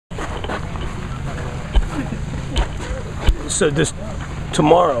So this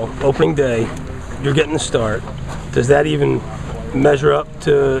tomorrow, opening day, you're getting the start. Does that even measure up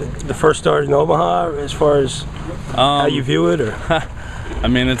to the first start in Omaha as far as how you view it? Or I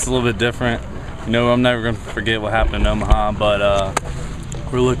mean, it's a little bit different. You know, I'm never going to forget what happened in Omaha, but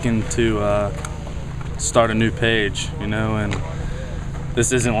we're looking to start a new page, you know, and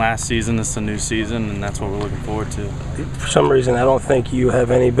this isn't last season, this is a new season, and that's what we're looking forward to. For some reason, I don't think you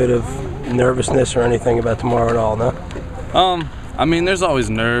have any bit of nervousness or anything about tomorrow at all, no? I mean, there's always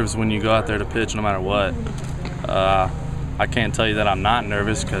nerves when you go out there to pitch no matter what. I can't tell you that I'm not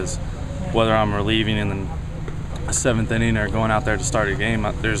nervous, because whether I'm relieving in the 7th inning or going out there to start a game,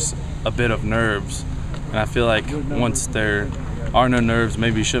 there's a bit of nerves. And I feel like once there are no nerves,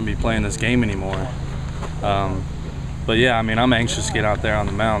 maybe you shouldn't be playing this game anymore. But yeah, I mean, I'm anxious to get out there on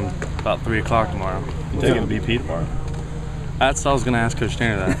the mound about 3 o'clock tomorrow. You taking BP tomorrow? That's I was going to ask Coach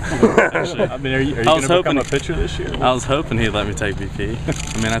Tanner that. Actually, I mean, are you going to become a pitcher this year? I was hoping he'd let me take BP.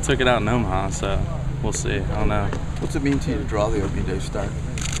 I mean, I took it out in Omaha, so we'll see. I don't know. What's it mean to you to draw the opening day start?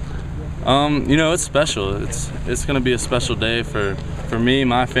 You know, it's special. It's going to be a special day for me,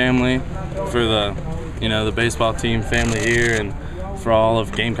 my family, for the baseball team family here, and for all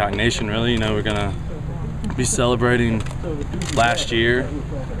of Gamecock Nation. Really, you know, we're going to be celebrating last year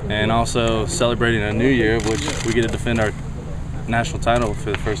and also celebrating a new year, which we get to defend our national title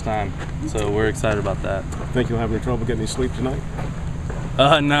for the first time. So we're excited about that. Think you'll have any trouble getting any sleep tonight?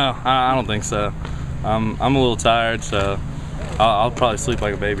 No, I don't think so. I'm a little tired, so I'll probably sleep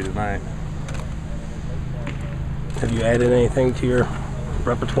like a baby tonight. Have you added anything to your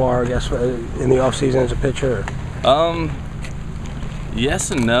repertoire, I guess, in the offseason as a pitcher?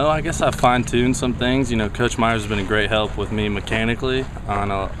 Yes and no. I guess I fine-tuned some things. You know, Coach Myers has been a great help with me mechanically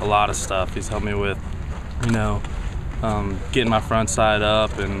on a lot of stuff. He's helped me with, you know, getting my front side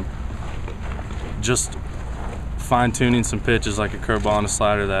up and just fine-tuning some pitches like a curveball and a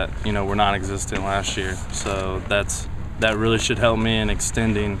slider that, you know, were non-existent last year. So that really should help me in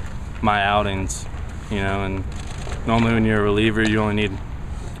extending my outings, you know. And normally when you're a reliever, you only need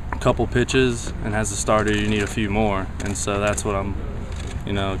a couple pitches, and as a starter, you need a few more. And so that's what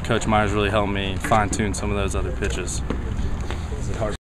you know, Coach Myers really helped me fine-tune some of those other pitches.